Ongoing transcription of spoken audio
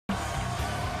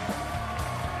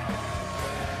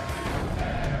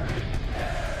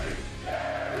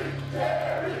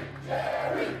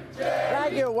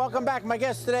welcome back. My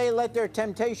guests today let their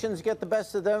temptations get the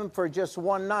best of them for just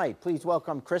one night. Please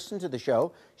welcome Kristen to the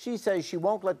show. She says she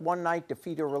won't let one night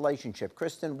defeat her relationship.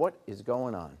 Kristen, what is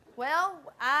going on? Well,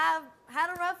 I've had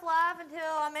a rough life until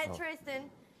I met Tristan.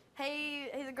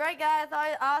 He's a great guy. I thought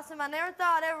he was awesome. I never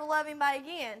thought I'd ever love anybody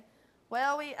again.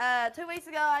 Well, 2 weeks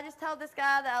ago, I just told this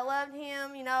guy that I loved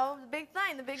him, you know, the big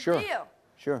thing, the big deal.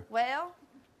 Sure. Well,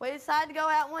 we decided to go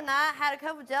out one night, had a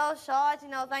couple Jello shots, you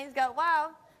know, things got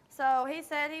wild. So he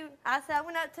said, I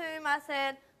went up to him, I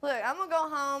said, look, I'm gonna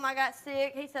go home, I got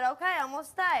sick. He said, okay, I'm gonna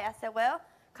stay. I said, well,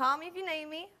 call me if you need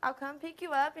me, I'll come pick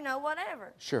you up, you know,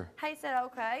 whatever. Sure. He said,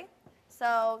 okay.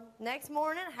 So next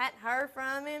morning, hadn't heard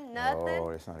from him, nothing. Oh,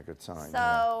 that's not a good sign.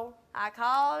 So I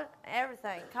called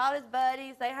everything, called his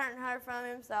buddies, they hadn't heard from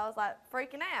him, so I was like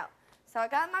freaking out. So I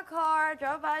got in my car,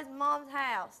 drove by his mom's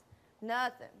house,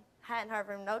 nothing. Hadn't heard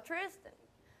from him, no Tristan.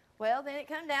 Well, then it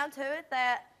come down to it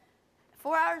that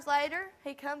 4 hours later,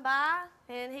 he come by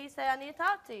and he said, I need to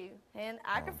talk to you. And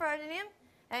I confronted him,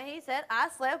 and he said, I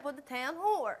slept with the town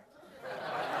whore.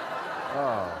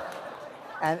 Oh.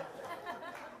 And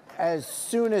as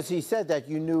soon as he said that,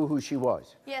 you knew who she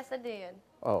was? Yes, I did.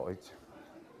 Oh, it's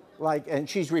like, and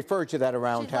she's referred to that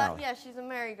around town? Like, yeah, she's a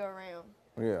merry-go-round.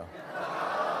 Yeah.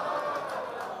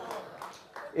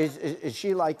 Is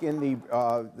she like in the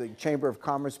Chamber of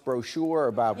Commerce brochure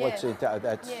about what's it?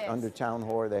 That's under town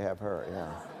whore. They have her.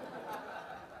 Yeah.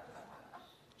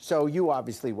 So you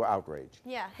obviously were outraged.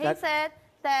 Yeah. He said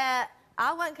that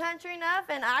I wasn't country enough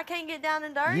and I can't get down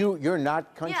and dirty. You're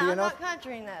not country enough? Yeah, I'm not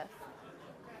country enough.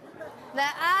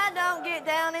 That I don't get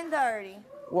down and dirty.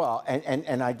 Well,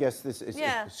 and I guess this is.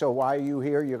 Yeah. So why are you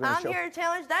here? You're going to show. I'm here to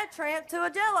challenge that tramp to a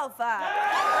Jello fight.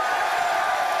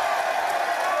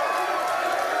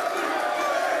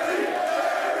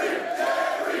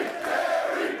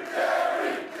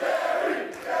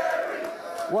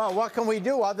 Well, what can we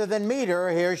do other than meet her?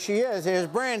 Here she is. Here's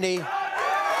Brandy. All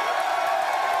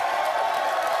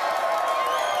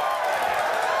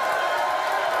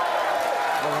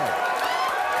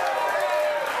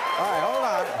right, hold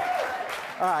on.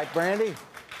 All right, Brandy.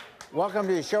 Welcome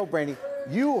to the show, Brandy.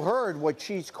 You heard what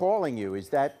she's calling you. Is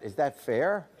that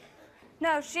fair?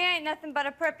 No, she ain't nothing but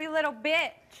a preppy little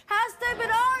bitch. How stupid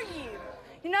are you?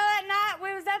 You know that night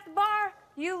we was at the bar?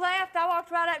 You left, I walked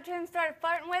right up to him, started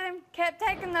flirting with him, kept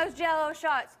taking those Jello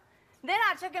shots. Then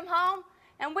I took him home,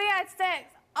 and we had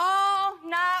sex all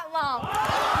night long.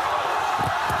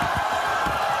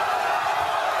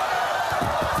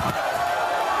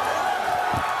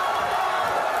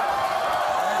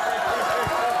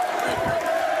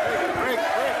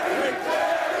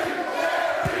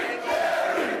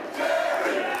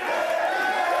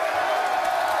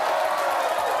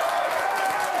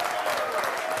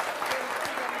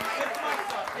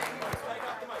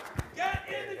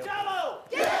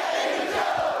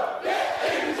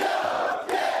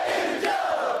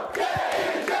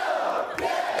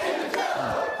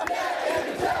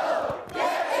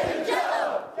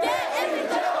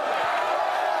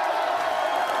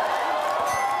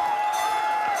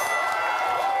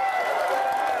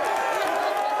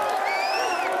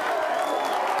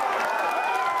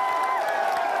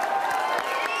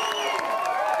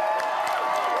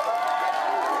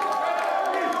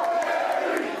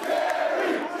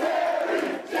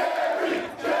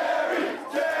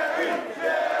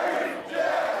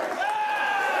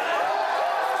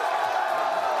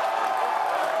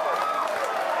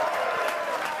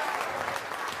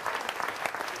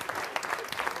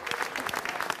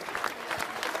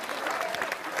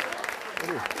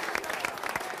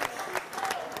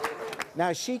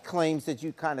 Now, she claims that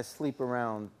you kind of sleep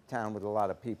around town with a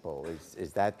lot of people.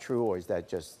 Is that true, or is that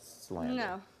just slander?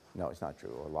 No. No, it's not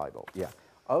true, or libel. Yeah.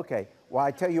 Okay. Well,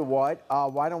 I tell you what,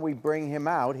 why don't we bring him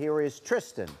out? Here is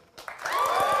Tristan.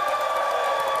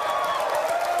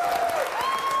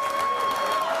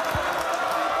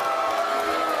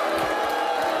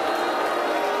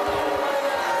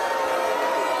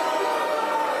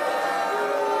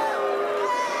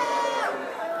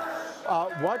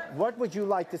 What would you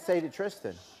like to say to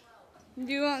Tristan?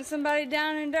 Do you want somebody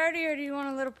down and dirty, or do you want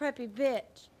a little preppy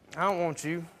bitch? I don't want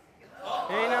you.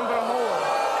 You ain't nothing but a whore.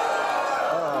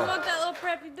 You want that little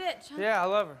preppy bitch, huh? Yeah, I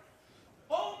love her.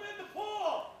 Hold him in the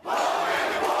pool! Hold him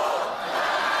in the pool!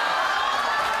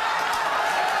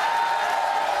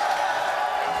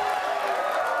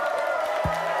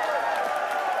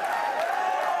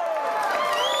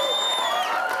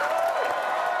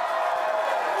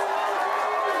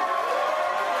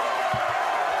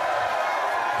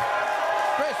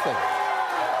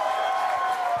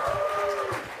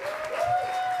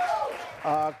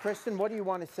 Kristen, what do you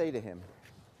want to say to him?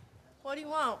 What do you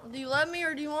want? Do you love me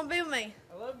or do you want to be with me?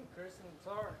 I love you, Kristen. I'm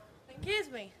sorry. Then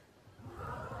kiss me.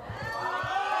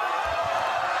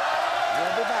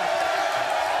 We'll be back.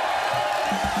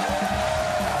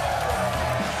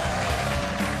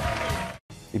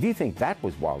 If you think that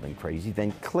was wild and crazy,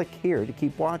 then click here to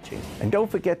keep watching. And don't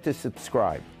forget to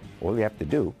subscribe. All you have to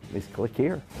do is click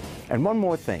here. And one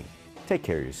more thing, take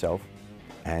care of yourself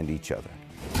and each other.